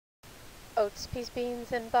Oats, peas,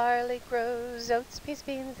 beans, and barley grows. Oats, peas,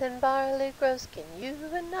 beans, and barley grows. Can you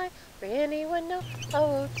and I or anyone know how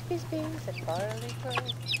oats, peas, beans, and barley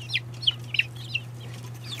grows?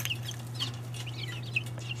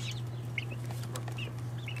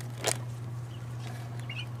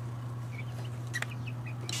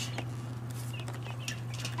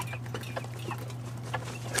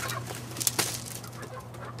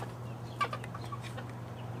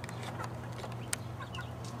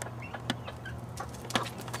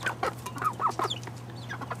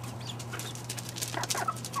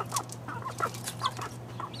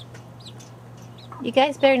 You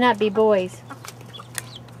guys better not be boys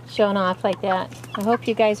showing off like that. I hope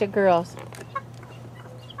you guys are girls.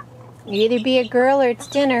 You either be a girl or it's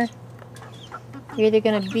dinner. You're either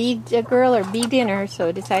going to be a girl or be dinner,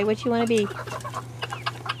 so decide what you want to be.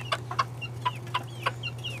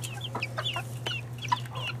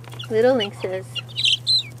 Little Link says,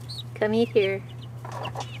 come eat here.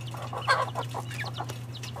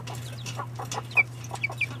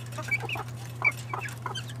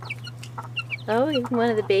 Oh, even one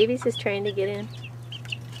of the babies is trying to get in.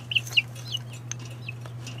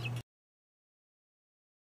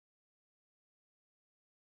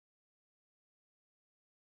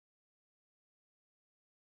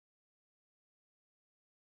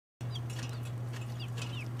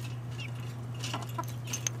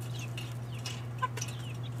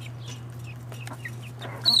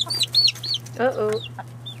 Uh-oh.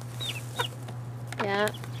 Yeah.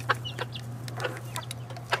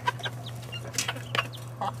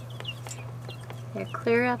 They're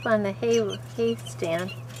clear up on the hay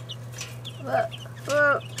stand. Whoa,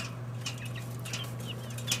 whoa.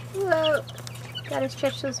 Whoa. Gotta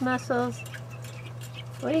stretch those muscles.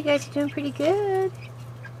 What, you guys are doing pretty good.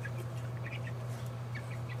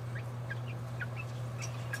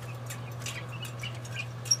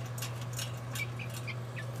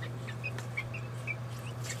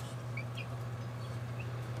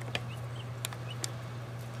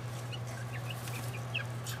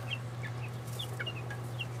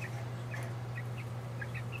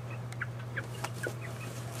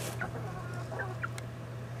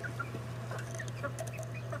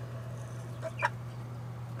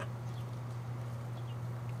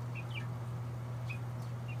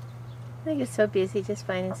 I think you're so busy just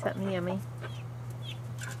finding something yummy.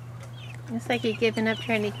 Looks like you're giving up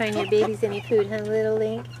trying to find your babies any food, huh, Little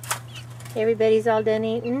Link? Everybody's all done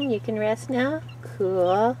eating. You can rest now?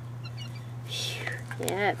 Cool. Whew.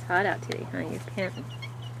 Yeah, it's hot out today, huh? You're panting.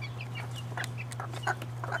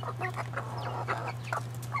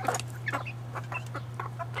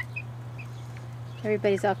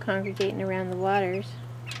 Everybody's all congregating around the waters.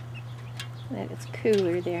 It's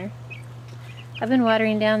cooler there. I've been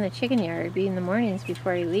watering down the chicken yard in the mornings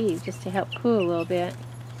before I leave, just to help cool a little bit.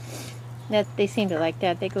 They seem to like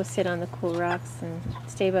that. They go sit on the cool rocks and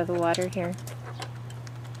stay above the water here.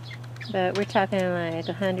 But we're talking like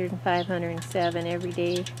 105, 107 every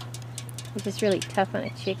day, which is really tough on a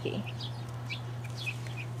chickie.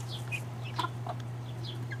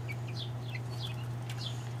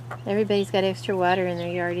 Everybody's got extra water in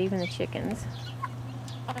their yard, even the chickens.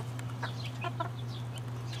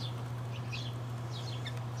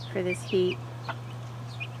 For this heat.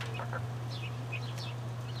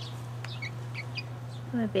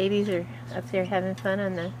 My babies are up there having fun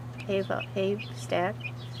on the hay stack.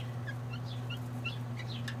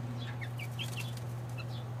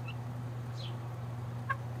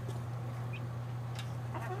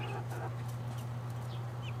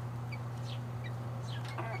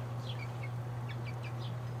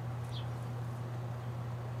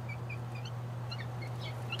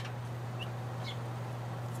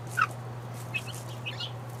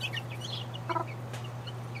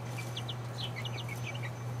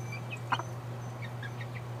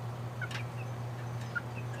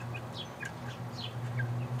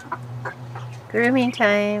 Grooming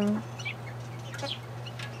time.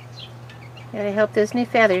 Gotta help those new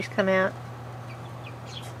feathers come out.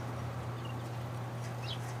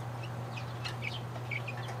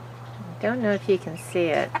 Don't know if you can see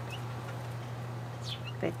it,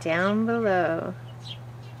 but down below,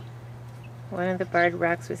 one of the barred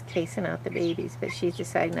rocks was casing out the babies, but she's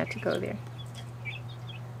decided not to go there.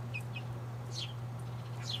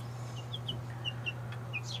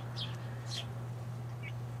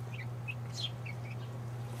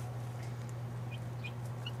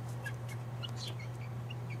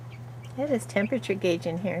 I have this temperature gauge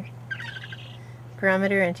in here.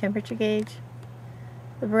 Barometer and temperature gauge.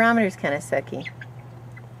 The barometer's kind of sucky,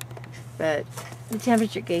 but the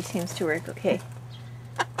temperature gauge seems to work okay.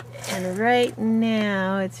 And right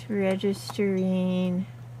now it's registering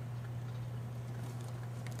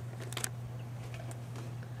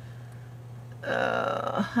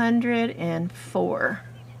 104.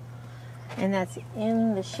 And that's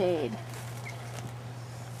in the shade.